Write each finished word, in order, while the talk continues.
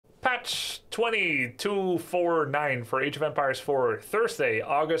Patch 20249 for Age of Empires 4, Thursday,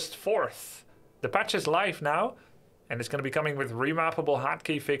 August 4th. The patch is live now, and it's going to be coming with remappable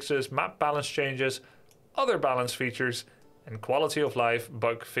hotkey fixes, map balance changes, other balance features, and quality of life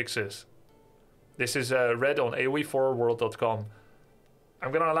bug fixes. This is read on AoE4world.com.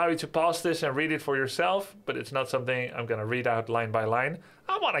 I'm going to allow you to pause this and read it for yourself, but it's not something I'm going to read out line by line.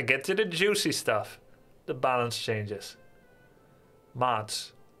 I want to get to the juicy stuff. The balance changes.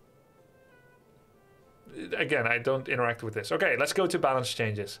 Mods. Again, I don't interact with this. Okay, let's go to balance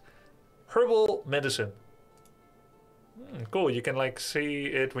changes. Herbal medicine. Cool, you can like see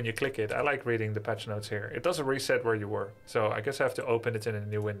it when you click it. I like reading the patch notes here. It doesn't reset where you were, so I guess I have to open it in a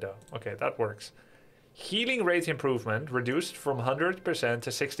new window. Okay, that works. Healing rate improvement reduced from 100% to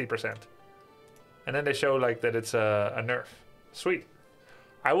 60%. And then they show like that it's a nerf. Sweet.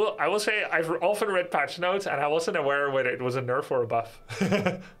 I will say I've often read patch notes and I wasn't aware whether it was a nerf or a buff.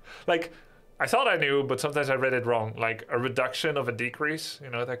 Like, I thought I knew, but sometimes I read it wrong. Like a reduction of a decrease, you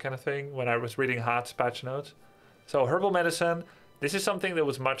know, that kind of thing, when I was reading Haat's patch notes. So herbal medicine, this is something that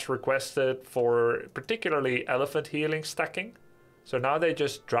was much requested for particularly elephant healing stacking. So now they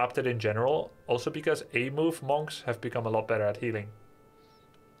just dropped it in general, also because A-move monks have become a lot better at healing.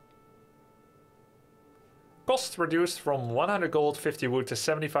 Cost reduced from 100 gold, 50 wood to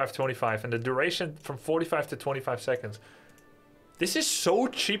 75.25, and the duration from 45 to 25 seconds. This is so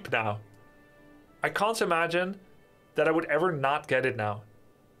cheap now. I can't imagine that I would ever not get it now.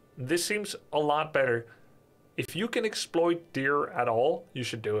 This seems a lot better. If you can exploit deer at all, you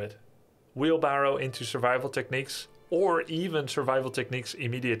should do it. Wheelbarrow into survival techniques, or even survival techniques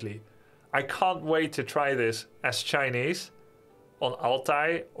immediately. I can't wait to try this as Chinese on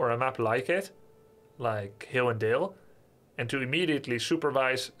Altai or a map like it, like Hill and Dale, and to immediately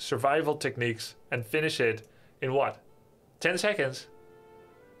supervise survival techniques and finish it in what? 10 seconds?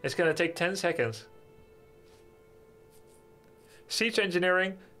 It's gonna take 10 seconds. Siege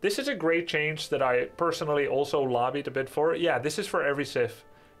engineering, this is a great change that I personally also lobbied a bit for. Yeah, this is for every civ.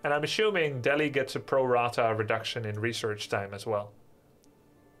 And I'm assuming Delhi gets a pro rata reduction in research time as well.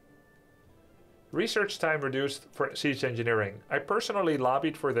 Research time reduced for siege engineering. I personally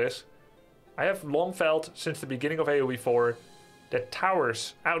lobbied for this. I have long felt since the beginning of AoE4 that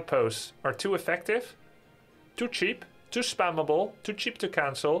towers, outposts are too effective, too cheap, too spammable, too cheap to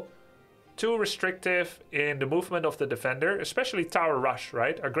cancel, too restrictive in the movement of the defender, especially tower rush,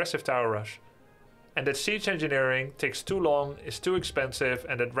 right? Aggressive tower rush. And that siege engineering takes too long, is too expensive,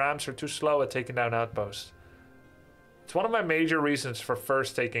 and that rams are too slow at taking down outposts. It's one of my major reasons for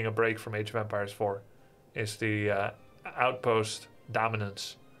first taking a break from Age of Empires 4, is the outpost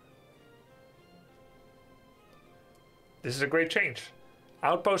dominance. This is a great change.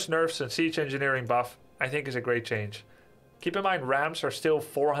 Outpost nerfs and siege engineering buff, I think, is a great change. Keep in mind, rams are still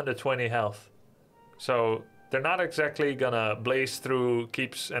 420 health. So they're not exactly gonna blaze through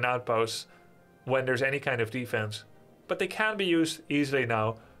keeps and outposts when there's any kind of defense. But they can be used easily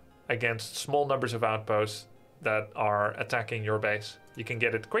now against small numbers of outposts that are attacking your base. You can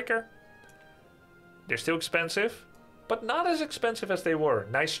get it quicker. They're still expensive, but not as expensive as they were.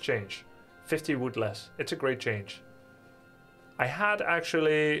 Nice change. 50 wood less. It's a great change. I had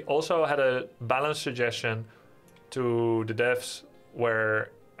actually also had a balance suggestion to the devs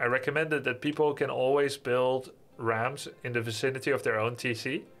where I recommended that people can always build rams in the vicinity of their own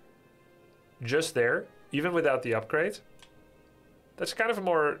TC. Just there, even without the upgrade. That's kind of a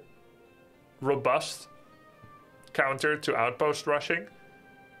more robust counter to outpost rushing.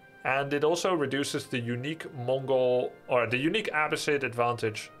 And it also reduces the unique Mongol, or the unique Abbasid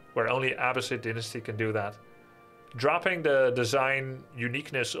advantage, where only Abbasid dynasty can do that. Dropping the design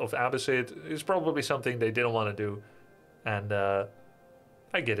uniqueness of Abbasid is probably something they didn't want to do. And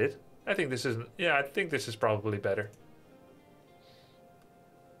I get it. I think this is probably better.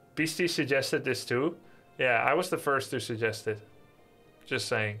 Beastie suggested this too. Yeah, I was the first to suggest it. Just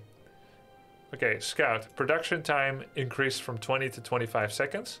saying. Okay, Scout. Production time increased from 20 to 25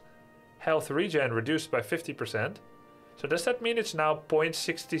 seconds. Health regen reduced by 50%. So does that mean it's now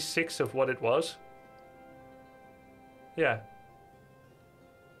 0.66 of what it was? Yeah.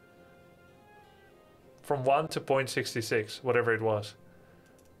 From 1 to 0.66, whatever it was.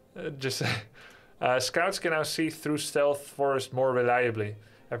 Scouts can now see through stealth forest more reliably.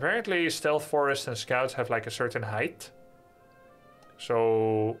 Apparently stealth forests and scouts have like a certain height.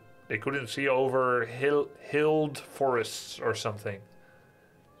 So they couldn't see over hilled forests or something.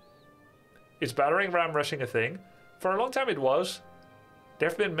 Is battering ram rushing a thing? For a long time it was. There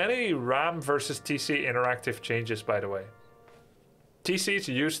have been many ram versus TC interactive changes, by the way. TCs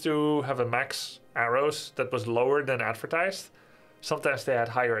used to have a max arrows that was lower than advertised. Sometimes they had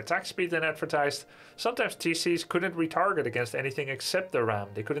higher attack speed than advertised. Sometimes TCs couldn't retarget against anything except the ram.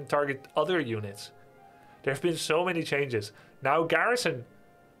 They couldn't target other units. There have been so many changes. Now garrison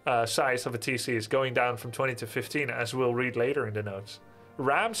size of a TC is going down from 20 to 15, as we'll read later in the notes.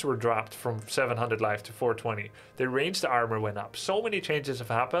 Rams were dropped from 700 life to 420. The ranged armor went up. So many changes have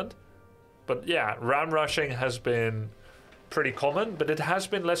happened. But yeah, ram rushing has been pretty common, but it has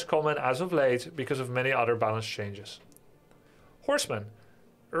been less common as of late because of many other balance changes. Horsemen.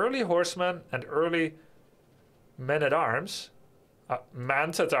 Early horsemen and early men-at-arms,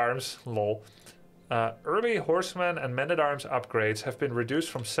 man-at-arms, lol. Early horsemen and men-at-arms upgrades have been reduced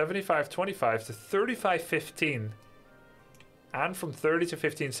from 75-25 to 35-15 and from 30 to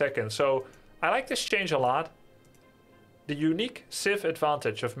 15 seconds. So I like this change a lot. The unique Civ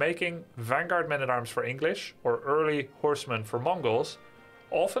advantage of making Vanguard men-at-arms for English or early horsemen for Mongols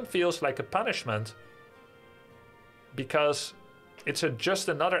often feels like a punishment because it's just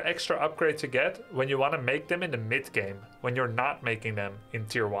another extra upgrade to get when you want to make them in the mid-game, when you're not making them in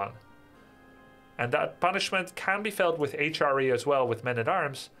Tier 1. And that punishment can be felt with HRE as well with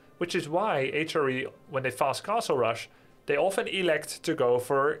men-at-arms, which is why HRE, when they fast castle rush, they often elect to go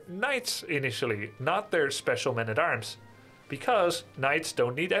for knights initially, not their special men-at-arms. Because knights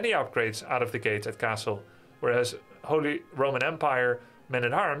don't need any upgrades out of the gate at castle, whereas Holy Roman Empire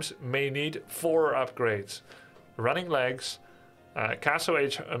men-at-arms may need 4 upgrades. Running legs, Castle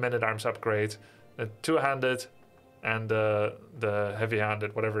Age men-at-arms upgrade, two-handed, and the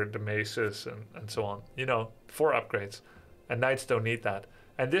heavy-handed, whatever the mace is, and so on. You know, 4 upgrades. And knights don't need that.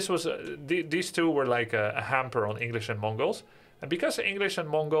 And this was these two were like a hamper on English and Mongols. And because English and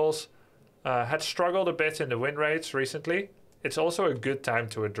Mongols had struggled a bit in the win rates recently, it's also a good time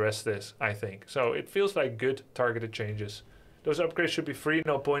to address this, I think. So it feels like good targeted changes. Those upgrades should be free,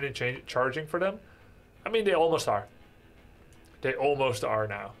 no point in charging for them. I mean, they almost are. They almost are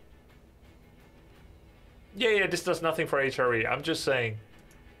now. Yeah, this does nothing for HRE. I'm just saying.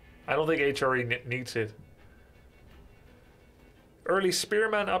 I don't think HRE needs it. Early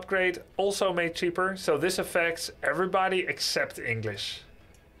Spearman upgrade also made cheaper. So this affects everybody except English.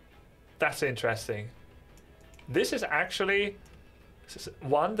 That's interesting. This is actually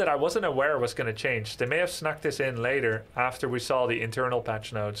one that I wasn't aware was going to change. They may have snuck this in later after we saw the internal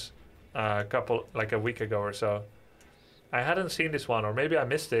patch notes like a week ago or so. I hadn't seen this one, or maybe I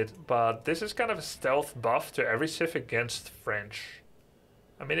missed it, but this is kind of a stealth buff to every civ against French.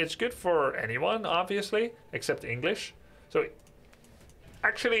 I mean, it's good for anyone, obviously, except English. So,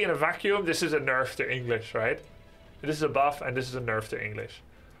 actually, in a vacuum, this is a nerf to English, right? This is a buff, and this is a nerf to English.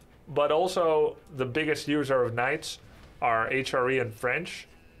 But also, the biggest user of knights are HRE and French,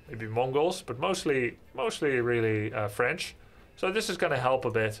 maybe Mongols, but mostly really French. So this is going to help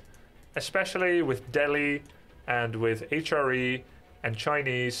a bit, especially with Delhi and with HRE and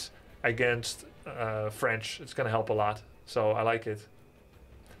Chinese against French. It's going to help a lot, so I like it.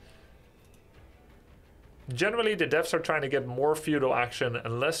 Generally, the devs are trying to get more feudal action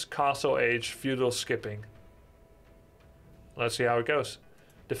and less castle age feudal skipping. Let's see how it goes.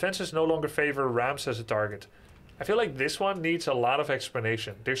 Defenses no longer favor rams as a target. I feel like this one needs a lot of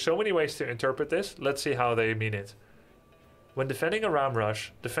explanation. There's so many ways to interpret this. Let's see how they mean it. When defending a ram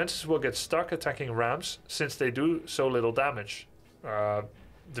rush, defenses will get stuck attacking rams since they do so little damage.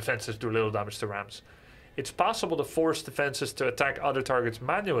 Defenses do little damage to rams. It's possible to force defenses to attack other targets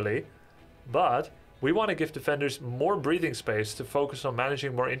manually, but we want to give defenders more breathing space to focus on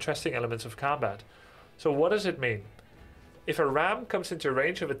managing more interesting elements of combat. So what does it mean? If a ram comes into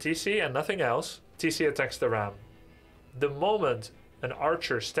range of a TC and nothing else, TC attacks the ram. The moment an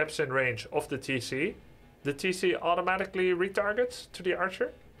archer steps in range of the TC automatically retargets to the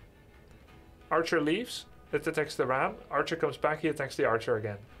archer. Archer leaves, it attacks the ram. Archer comes back, he attacks the archer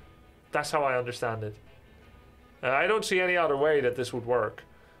again. That's how I understand it. I don't see any other way that this would work.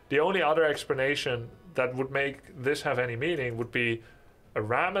 The only other explanation that would make this have any meaning would be a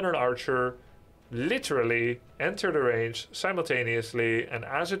ram and an archer literally enter the range simultaneously, and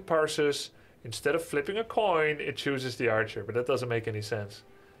as it parses, instead of flipping a coin, it chooses the archer, but that doesn't make any sense.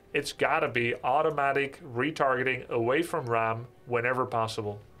 It's gotta be automatic retargeting away from ram whenever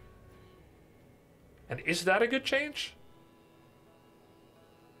possible. And is that a good change?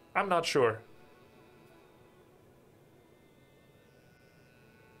 I'm not sure.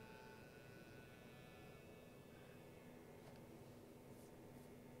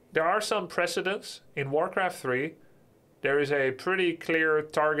 There are some precedents. In Warcraft 3, there is a pretty clear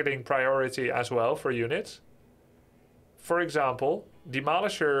targeting priority as well for units. For example,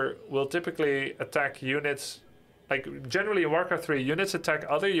 Demolisher will typically attack units, like generally in Warcraft 3, units attack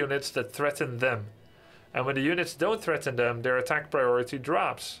other units that threaten them. And when the units don't threaten them, their attack priority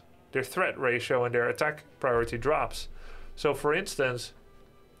drops. Their threat ratio and their attack priority drops. So for instance,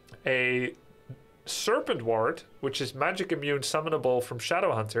 a Serpent Ward, which is magic immune summonable from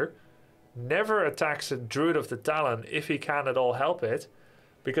Shadowhunter, never attacks a Druid of the Talon if he can at all help it,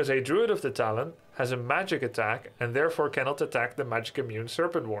 because a Druid of the Talon has a magic attack and therefore cannot attack the magic immune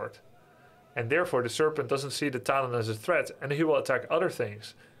Serpent Ward. And therefore the Serpent doesn't see the Talon as a threat and he will attack other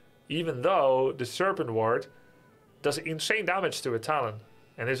things, even though the Serpent Ward does insane damage to a Talon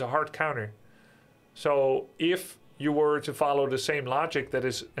and is a hard counter. So if you were to follow the same logic that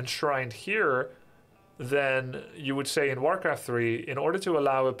is enshrined here, then you would say in Warcraft 3, in order to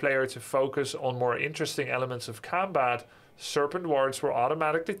allow a player to focus on more interesting elements of combat, Serpent Wards will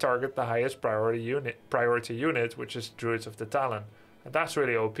automatically target the highest priority unit, which is Druids of the Talon. And that's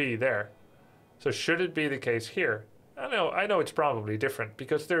really OP there. So should it be the case here? I know it's probably different,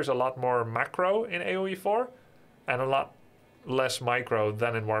 because there's a lot more macro in AoE4 and a lot less micro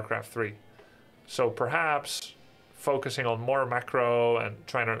than in Warcraft 3. So perhaps focusing on more macro and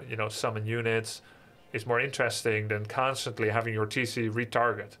trying to, summon units is more interesting than constantly having your TC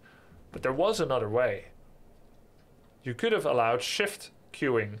retarget. But there was another way. You could have allowed shift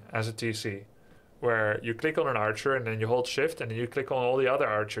queuing as a TC, where you click on an archer and then you hold shift and then you click on all the other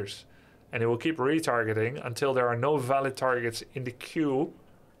archers. And it will keep retargeting until there are no valid targets in the queue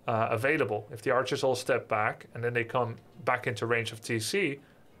available. If the archers all step back and then they come back into range of TC,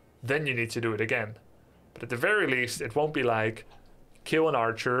 then you need to do it again. But at the very least, it won't be like kill an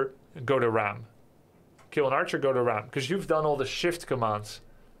archer, go to ram. Kill an archer, go to ram, because you've done all the shift commands.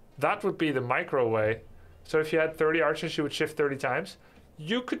 That would be the micro way. So if you had 30 archers, you would shift 30 times.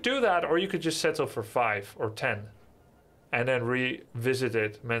 You could do that, or you could just settle for 5 or 10 and then revisit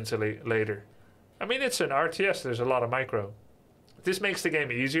it mentally later. I mean, it's an RTS, there's a lot of micro. This makes the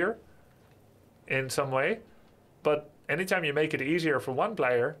game easier in some way, but anytime you make it easier for one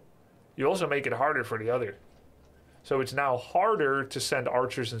player, you also make it harder for the other. So it's now harder to send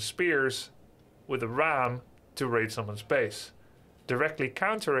archers and spears with a ram to raid someone's base, directly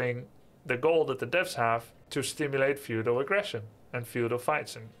countering the goal that the devs have to stimulate feudal aggression and feudal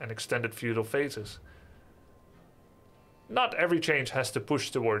fights and extended feudal phases. Not every change has to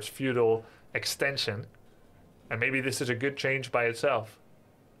push towards feudal extension, and maybe this is a good change by itself.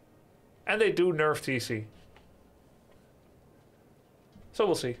 And they do nerf TC. So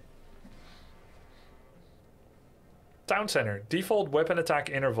we'll see. Town Center. Default weapon attack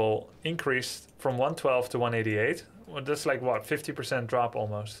interval increased from 112 to 188. Well, that's like what, 50% drop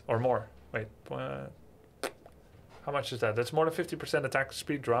almost, or more. Wait, how much is that? That's more than 50% attack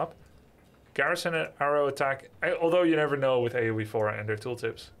speed drop. Garrison and arrow attack, although you never know with AoE4 and their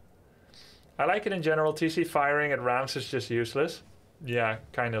tooltips. I like it in general. TC firing at rams is just useless. Yeah,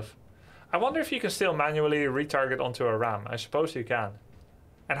 kind of. I wonder if you can still manually retarget onto a ram. I suppose you can.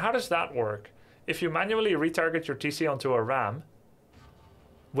 And how does that work? If you manually retarget your TC onto a ram,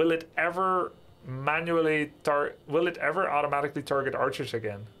 will it ever automatically target archers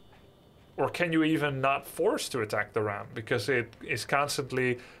again? Or can you even not force to attack the ram because it is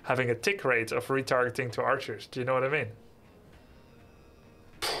constantly having a tick rate of retargeting to archers? Do you know what I mean?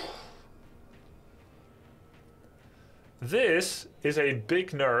 This is a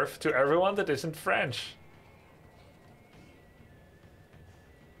big nerf to everyone that isn't French.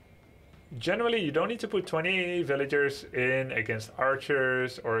 Generally, you don't need to put 20 villagers in against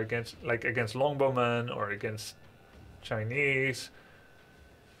archers or against longbowmen or against Chinese.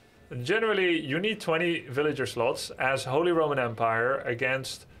 Generally, you need 20 villager slots as Holy Roman Empire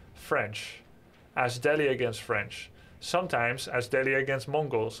against French, as Delhi against French, sometimes as Delhi against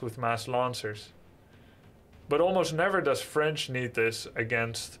Mongols with mass lancers. But almost never does French need this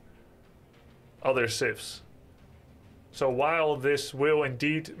against other civs. So while this will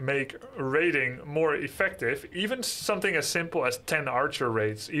indeed make raiding more effective, even something as simple as 10 archer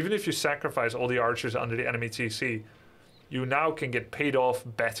raids, even if you sacrifice all the archers under the enemy TC, you now can get paid off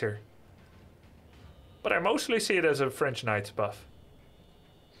better. But I mostly see it as a French Knights buff.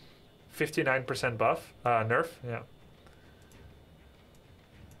 59% buff, nerf, yeah.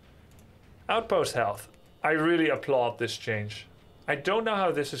 Outpost health. I really applaud this change. I don't know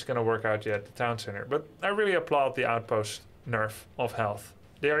how this is going to work out yet, the town center, but I really applaud the outpost nerf of health.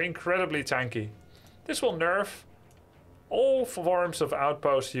 They are incredibly tanky. This will nerf all forms of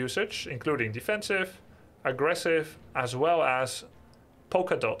outpost usage, including defensive, aggressive, as well as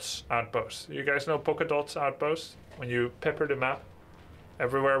polka dots outposts. You guys know polka dots outposts? When you pepper the map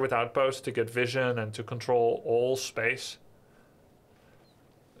everywhere with outposts to get vision and to control all space.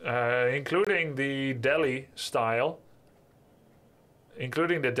 Including the Delhi style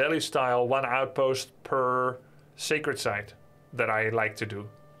including the Delhi style 1 outpost per sacred site that I like to do.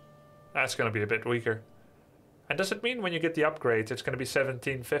 That's going to be a bit weaker. And does it mean when you get the upgrade it's going to be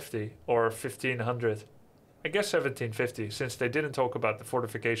 1750 or 1500? I guess 1750, since they didn't talk about the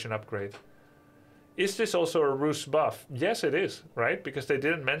fortification upgrade. Is this also a roost buff? Yes, it is, right? Because they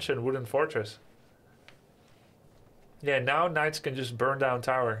didn't mention wooden fortress. Yeah, now knights can just burn down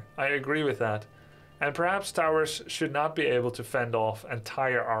tower. I agree with that. And perhaps towers should not be able to fend off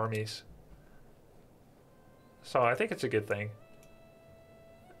entire armies. So I think it's a good thing.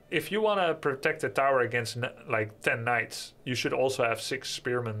 If you want to protect the tower against like 10 knights, you should also have 6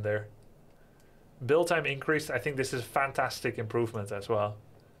 spearmen there. Build time increased. I think this is a fantastic improvement as well.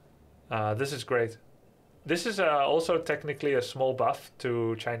 This is great. This is also technically a small buff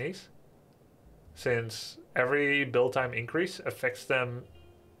to Chinese, since every build time increase affects them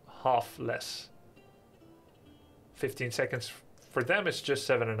half less. 15 seconds for them is just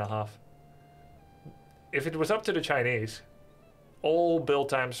 7.5. If it was up to the Chinese, all build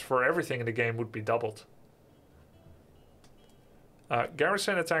times for everything in the game would be doubled.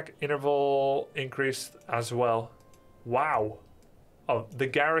 Garrison attack interval increased as well. Wow. Oh, the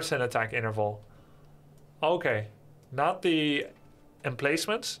garrison attack interval. Okay. Not the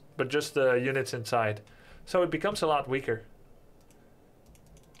emplacements, but just the units inside. So it becomes a lot weaker.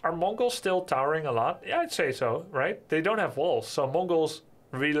 Are Mongols still towering a lot? Yeah, I'd say so, right? They don't have walls, so Mongols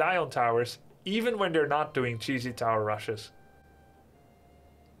rely on towers even when they're not doing cheesy tower rushes.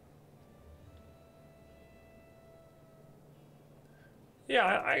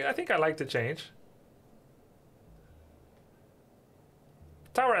 Yeah, I think I like the change.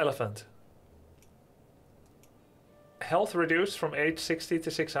 Tower Elephant. Health reduced from 860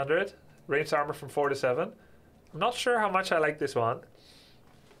 to 600. Ranged armor from 4 to 7. I'm not sure how much I like this one.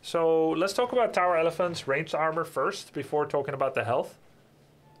 So let's talk about Tower Elephant's ranged armor first before talking about the health.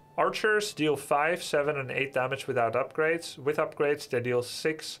 Archers deal 5, 7 and 8 damage without upgrades. With upgrades they deal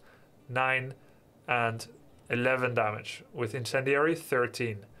 6, 9 and 11 damage. With incendiary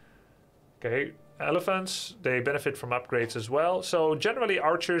 13. Okay, elephants, they benefit from upgrades as well. So generally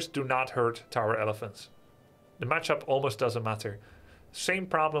archers do not hurt tower elephants. The matchup almost doesn't matter. Same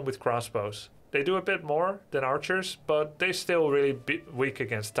problem with crossbows. They do a bit more than archers, but they still really weak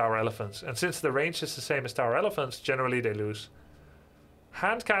against tower elephants. And since the range is the same as tower elephants, generally they lose.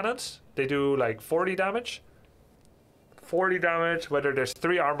 Hand cannons, they do like 40 damage. 40 damage, whether there's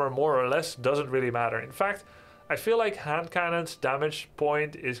 3 armor more or less, doesn't really matter. In fact, I feel like hand cannons damage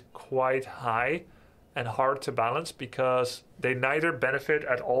point is quite high and hard to balance because they neither benefit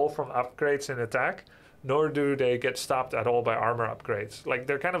at all from upgrades in attack, nor do they get stopped at all by armor upgrades. Like,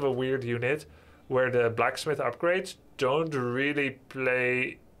 they're kind of a weird unit where the blacksmith upgrades don't really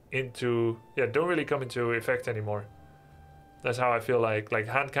don't really come into effect anymore. That's how I feel like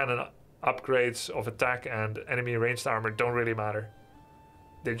hand cannon upgrades of attack and enemy ranged armor don't really matter.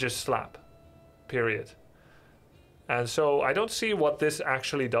 They just slap, period. And so I don't see what this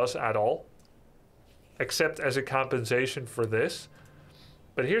actually does at all, except as a compensation for this.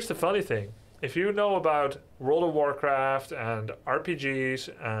 But here's the funny thing. If you know about World of Warcraft and RPGs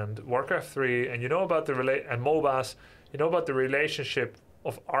and Warcraft 3, and you know about the and MOBAs, you know about the relationship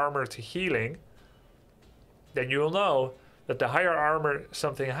of armor to healing, then you'll know that the higher armor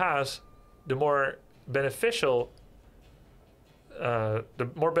something has, the more beneficial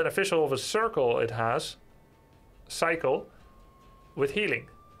of a cycle it has with healing.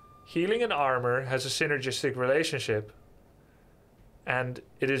 Healing and armor has a synergistic relationship. And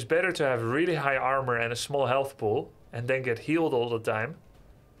it is better to have really high armor and a small health pool and then get healed all the time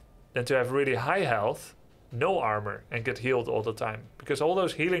than to have really high health, no armor, and get healed all the time. Because all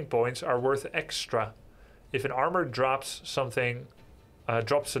those healing points are worth extra. If an armor drops something,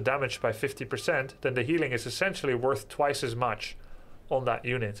 drops the damage by 50%, then the healing is essentially worth twice as much on that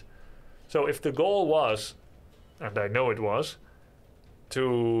unit. So if the goal was, and I know it was,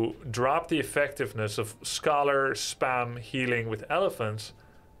 to drop the effectiveness of scholar spam healing with elephants,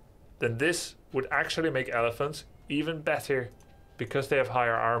 then this would actually make elephants even better because they have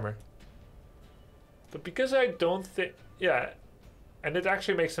higher armor. But because I don't think, and it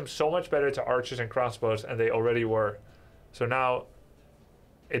actually makes them so much better to archers and crossbows, and they already were. So now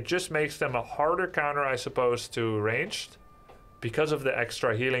it just makes them a harder counter, I suppose, to ranged because of the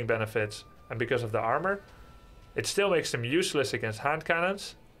extra healing benefits and because of the armor. It still makes them useless against hand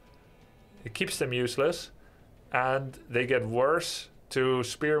cannons. It keeps them useless. And they get worse to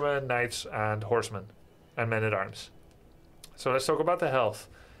spearmen, knights, and horsemen, and men-at-arms. So let's talk about the health.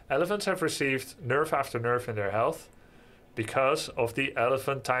 Elephants have received nerf after nerf in their health because of the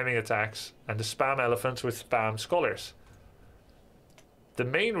elephant timing attacks and the spam elephants with spam scholars. The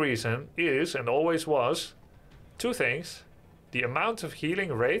main reason is, and always was, two things. The amount of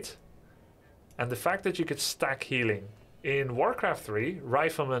healing rate and the fact that you could stack healing. In Warcraft 3,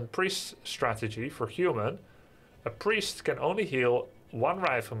 Rifleman Priest strategy for human, a priest can only heal one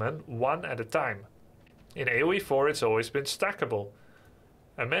Rifleman one at a time. In AoE4 it's always been stackable.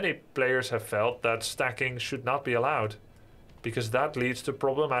 And many players have felt that stacking should not be allowed, because that leads to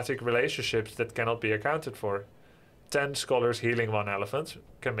problematic relationships that cannot be accounted for. 10 scholars healing one elephant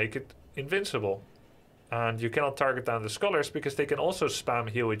can make it invincible. And you cannot target down the scholars because they can also spam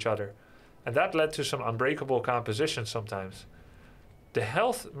heal each other. And that led to some unbreakable compositions sometimes. The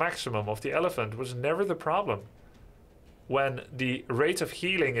health maximum of the elephant was never the problem when the rate of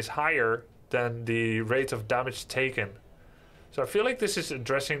healing is higher than the rate of damage taken. So I feel like this is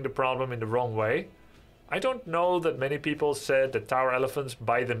addressing the problem in the wrong way. I don't know that many people said that tower elephants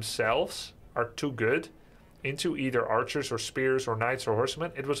by themselves are too good into either archers or spears or knights or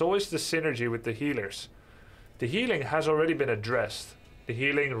horsemen. It was always the synergy with the healers. The healing has already been addressed. The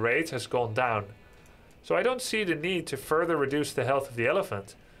healing rate has gone down. So I don't see the need to further reduce the health of the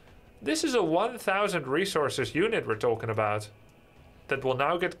elephant. This is a 1000 resources unit we're talking about that will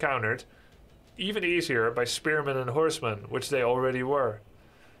now get countered even easier by spearmen and horsemen, which they already were.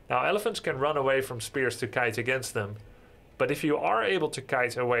 Now elephants can run away from spears to kite against them, but if you are able to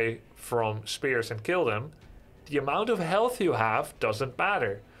kite away from spears and kill them, the amount of health you have doesn't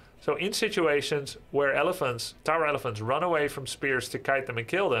matter. So in situations where tower elephants run away from spears to kite them and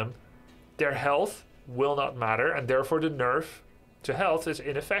kill them, their health will not matter, and therefore the nerf to health is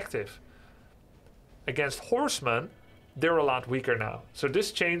ineffective. Against horsemen, they're a lot weaker now. So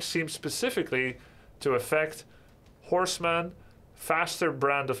this change seems specifically to affect horsemen, faster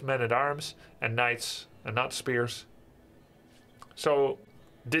brand of men-at-arms, and knights, and not spears. So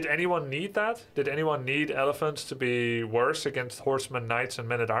did anyone need that? Did anyone need elephants to be worse against horsemen, knights, and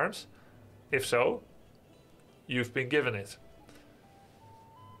men-at-arms? If so, you've been given it.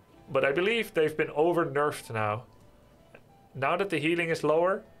 But I believe they've been over-nerfed now. Now that the healing is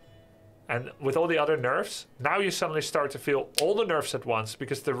lower, and with all the other nerfs, now you suddenly start to feel all the nerfs at once,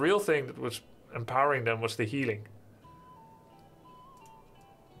 because the real thing that was empowering them was the healing.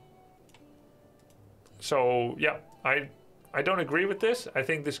 So, yeah, I don't agree with this. I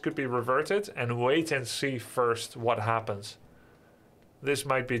think this could be reverted, and wait and see first what happens. This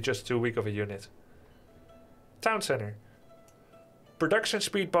might be just too weak of a unit. Town Center. Production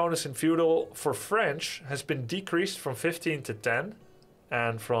speed bonus in feudal for French has been decreased from 15 to 10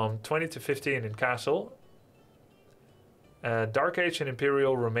 and from 20 to 15 in castle. Dark Age and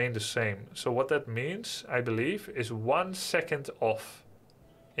Imperial remain the same. So what that means, I believe, is 1 second off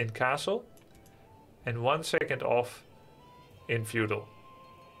in castle and 1 second off in feudal.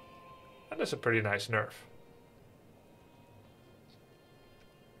 And that's a pretty nice nerf.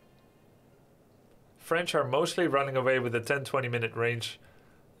 French are mostly running away with a 10-20 minute range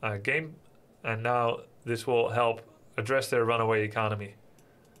game, and now this will help address their runaway economy.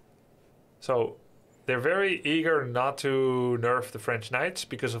 So they're very eager not to nerf the French knights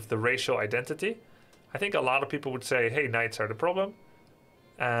because of the racial identity. I think a lot of people would say, hey, knights are the problem.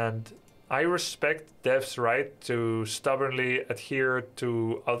 And I respect devs' right to stubbornly adhere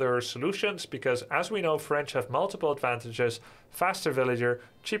to other solutions because, as we know, French have multiple advantages: faster villager,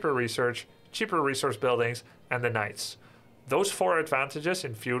 cheaper research, cheaper resource buildings, and the knights. Those 4 advantages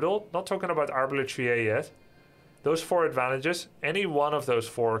in feudal, not talking about arbitrary yet, those 4 advantages, any one of those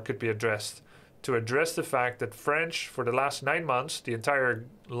 4 could be addressed to address the fact that French, for the last 9 months, the entire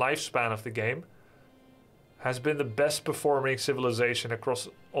lifespan of the game, has been the best performing civilization across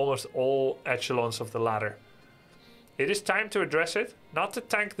almost all echelons of the ladder. It is time to address it, not to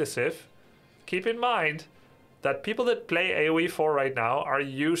tank the Civ. Keep in mind that people that play AoE4 right now are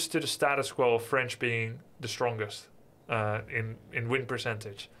used to the status quo of French being the strongest in win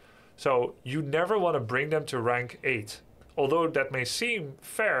percentage. So you never want to bring them to rank 8. Although that may seem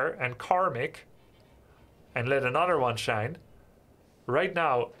fair and karmic, and let another one shine, right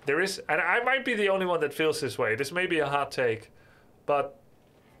now there is, and I might be the only one that feels this way, this may be a hot take, but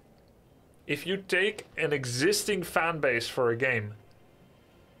if you take an existing fan base for a game,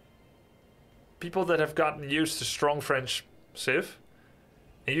 people that have gotten used to strong French Civ,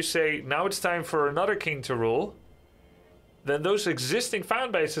 and you say, now it's time for another king to rule, then those existing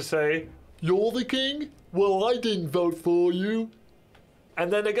fan bases say, you're the king? Well, I didn't vote for you.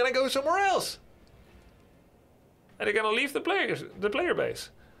 And then they're gonna go somewhere else. And they're gonna leave the player base.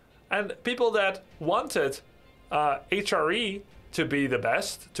 And people that wanted HRE to be the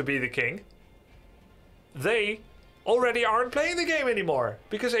best, to be the king, they already aren't playing the game anymore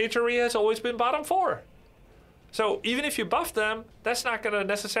because HRE has always been bottom 4. So even if you buff them, that's not going to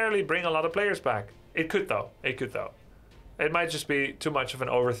necessarily bring a lot of players back. It could though. It could though. It might just be too much of an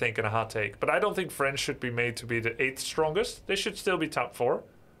overthink and a hot take. But I don't think French should be made to be the 8th strongest. They should still be top 4.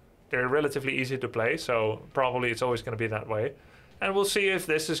 They're relatively easy to play, so probably it's always going to be that way. And we'll see if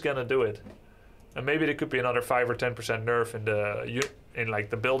this is going to do it. And maybe there could be another 5 or 10% nerf in like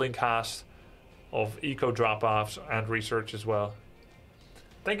the building cast of eco drop-offs and research as well.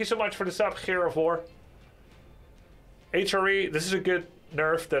 Thank you so much for the sub, Hero of War. HRE, this is a good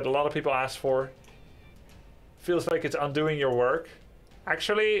nerf that a lot of people asked for. Feels like it's undoing your work.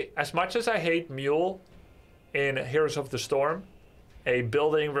 Actually, as much as I hate Mule in Heroes of the Storm, a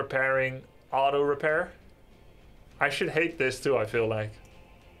building repairing auto repair, I should hate this too, I feel like.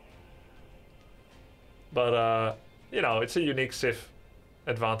 But, you know, it's a unique Civ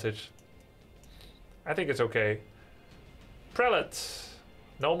advantage. I think it's okay. Prelate.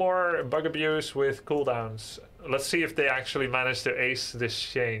 No more bug abuse with cooldowns. Let's see if they actually manage to ace this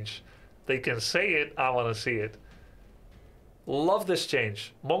change. They can say it, I want to see it. Love this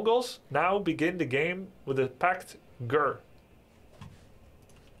change. Mongols now begin the game with a packed Gur.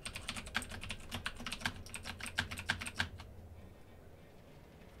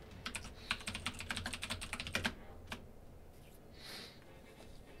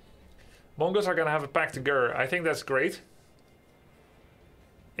 Mongols are going to have a packed Gur. I think that's great.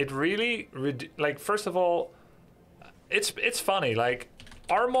 It really, like, first of all, it's funny. Like,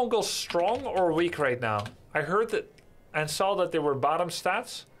 are Mongols strong or weak right now? I heard that and saw that they were bottom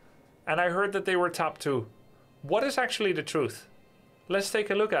stats, and I heard that they were top 2. What is actually the truth? Let's take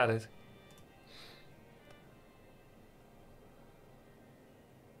a look at it.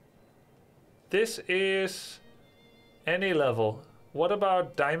 This is any level. What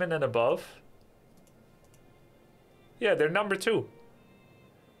about diamond and above? Yeah, they're number 2.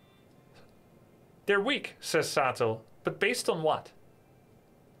 They're weak, says Sato. But based on what?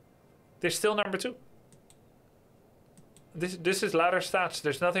 They're still number 2. This is ladder stats.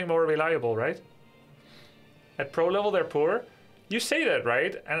 There's nothing more reliable, right? At pro level, they're poor. You say that,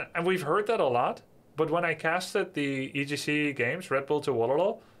 right? And we've heard that a lot. But when I casted the EGC games, Red Bull to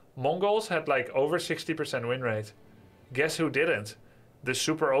Wallerlaw, Mongols had like over 60% win rate. Guess who didn't? The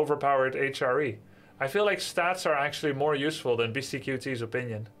super overpowered HRE. I feel like stats are actually more useful than BCQT's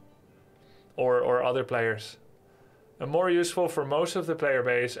opinion. Or other players. And more useful for most of the player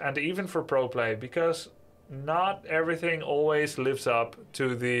base and even for pro play, because not everything always lives up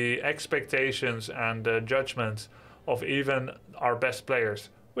to the expectations and judgments of even our best players,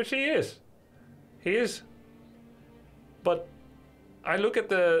 which he is. He is. But I look at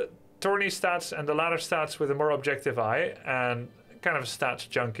the tourney stats and the ladder stats with a more objective eye, and kind of a stats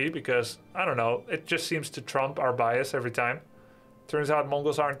junkie, because, I don't know, it just seems to trump our bias every time. Turns out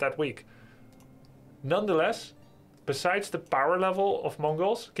Mongols aren't that weak. Nonetheless, besides the power level of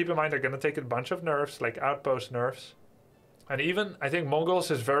Mongols, keep in mind they're going to take a bunch of nerfs, like outpost nerfs. And even, I think Mongols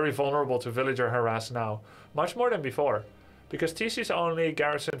is very vulnerable to villager harass now. Much more than before. Because TC's only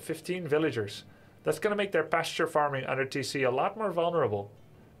garrison 15 villagers. That's going to make their pasture farming under TC a lot more vulnerable.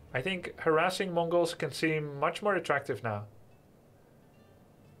 I think harassing Mongols can seem much more attractive now.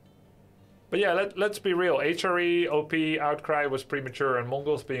 But yeah, let's be real. HRE, OP, Outcry was premature, and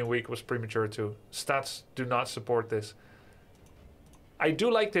Mongols being weak was premature too. Stats do not support this. I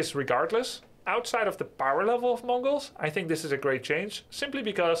do like this regardless. Outside of the power level of Mongols, I think this is a great change. Simply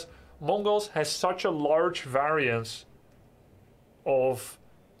because Mongols has such a large variance of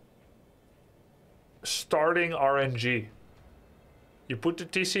starting RNG. You put the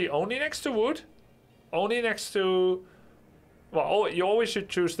TC only next to wood, only next to... Well, you always should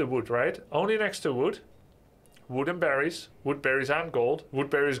choose the wood, right? Only next to wood. Wood and berries. Wood, berries, and gold. Wood,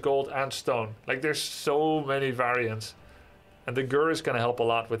 berries, gold, and stone. Like, there's so many variants. And the Gur is going to help a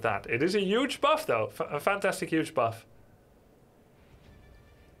lot with that. It is a huge buff, though. A fantastic huge buff.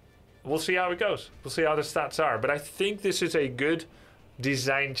 We'll see how it goes. We'll see how the stats are. But I think this is a good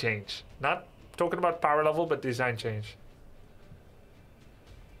design change. Not talking about power level, but design change.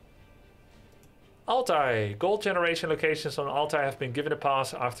 Altai. Gold generation locations on Altai have been given a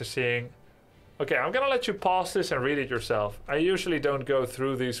pass after seeing... Okay, I'm gonna let you pause this and read it yourself. I usually don't go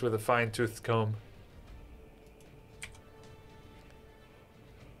through these with a fine-toothed comb.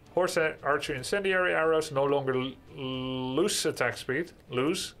 Horse archer incendiary arrows no longer lose attack speed.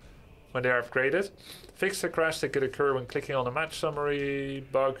 Lose when they are upgraded. Fix the crash that could occur when clicking on a match summary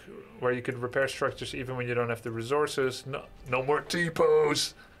bug where you could repair structures even when you don't have the resources. No more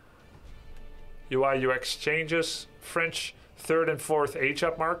T-pose. UI UX changes. French 3rd and 4th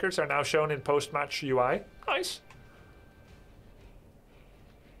age-up markers are now shown in post-match UI. Nice.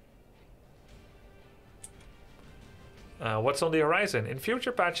 What's on the horizon? In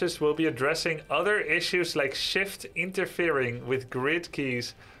future patches, we'll be addressing other issues like shift interfering with grid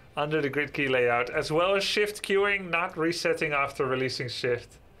keys under the grid key layout, as well as shift queuing not resetting after releasing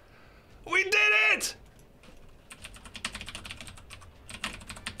shift. We did it!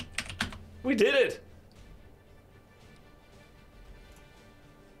 We did it!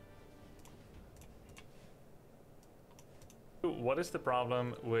 What is the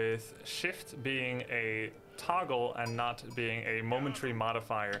problem with shift being a toggle and not being a momentary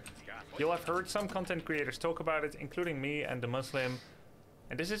modifier? You'll have heard some content creators talk about it, including me and the Muslim.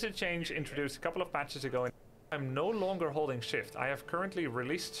 And this is a change introduced a couple of patches ago. I'm no longer holding shift. I have currently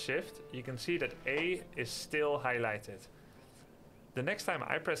released shift. You can see that A is still highlighted. The next time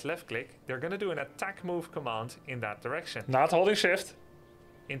I press left click, they're going to do an attack move command in that direction. Not holding shift.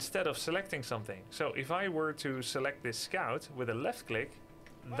 Instead of selecting something. So if I were to select this scout with a left click,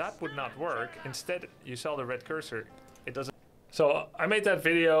 that would not work. Instead, you saw the red cursor. It doesn't. So I made that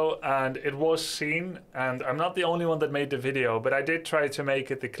video and it was seen, and I'm not the only one that made the video, but I did try to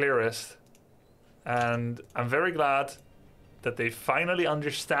make it the clearest. And I'm very glad that they finally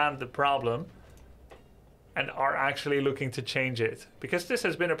understand the problem and are actually looking to change it. Because this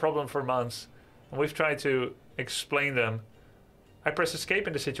has been a problem for months and we've tried to explain them. I press escape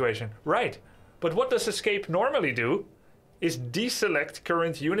in the situation. Right, but what does escape normally do is deselect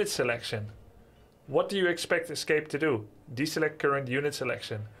current unit selection. What do you expect escape to do? Deselect current unit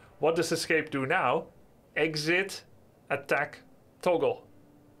selection. What does escape do now? Exit, attack, toggle.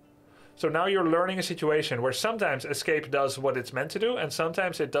 So now you're learning a situation where sometimes escape does what it's meant to do and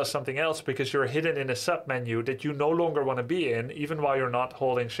sometimes it does something else because you're hidden in a sub-menu that you no longer want to be in even while you're not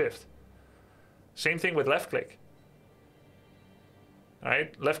holding shift. Same thing with left click.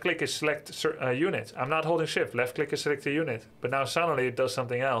 Right? Left click is select a unit. I'm not holding shift. Left click is select a unit. But now suddenly it does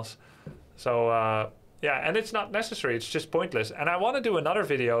something else. So yeah, and it's not necessary. It's just pointless. And I want to do another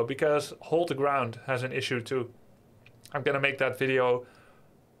video because hold the ground has an issue too. I'm going to make that video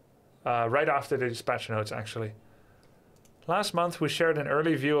right after the patch notes actually. Last month we shared an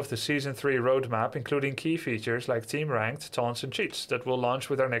early view of the Season 3 roadmap, including key features like team ranked, taunts and cheats that will launch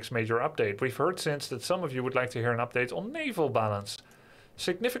with our next major update. We've heard since that some of you would like to hear an update on naval balance.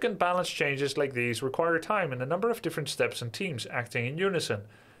 Significant balance changes like these require time and a number of different steps and teams acting in unison.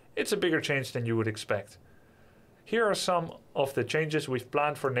 It's a bigger change than you would expect. Here are some of the changes we've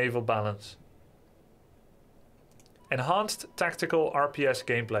planned for naval balance. Enhanced tactical RPS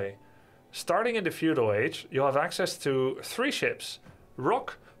gameplay. Starting in the feudal age, you'll have access to 3 ships: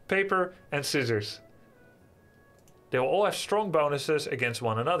 rock, paper and scissors. They will all have strong bonuses against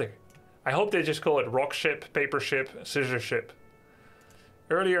one another. I hope they just call it rock ship, paper ship, scissor ship.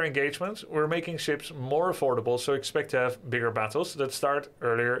 Earlier engagements, we're making ships more affordable, so expect to have bigger battles that start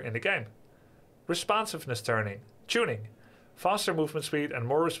earlier in the game. Responsiveness tuning, faster movement speed and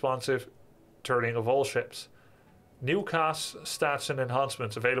more responsive turning of all ships. New class stats and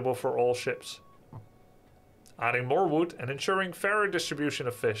enhancements available for all ships. Adding more wood and ensuring fairer distribution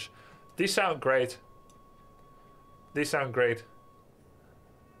of fish. These sound great. These sound great.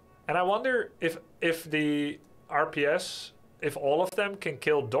 And I wonder if the RPS, if all of them can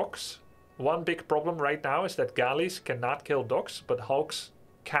kill docks. One big problem right now is that galleys cannot kill docks, but hulks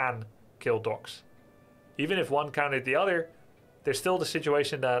can kill docks. Even if one counted the other, there's still the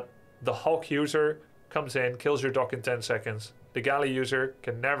situation that the hulk user comes in, kills your dock in 10 seconds. The galley user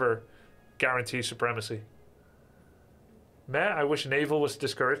can never guarantee supremacy. Meh, I wish naval was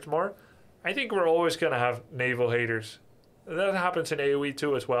discouraged more. I think we're always going to have naval haters. That happens in AoE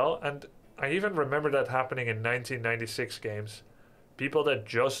too as well, and I even remember that happening in 1996 games. People that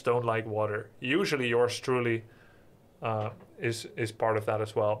just don't like water. Usually yours truly is part of that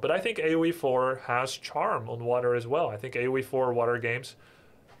as well. But I think AoE4 has charm on water as well. I think AoE4 water games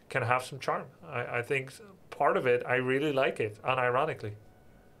can have some charm. I think part of it, I really like it, unironically.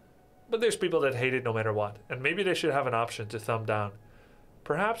 But there's people that hate it no matter what. And maybe they should have an option to thumb down.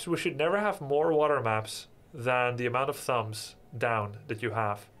 Perhaps we should never have more water maps than the amount of thumbs down that you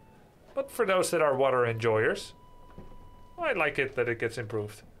have. But for those that are water enjoyers, I like it that it gets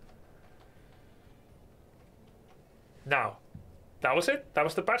improved. Now, that was it. That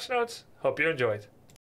was the patch notes. Hope you enjoyed.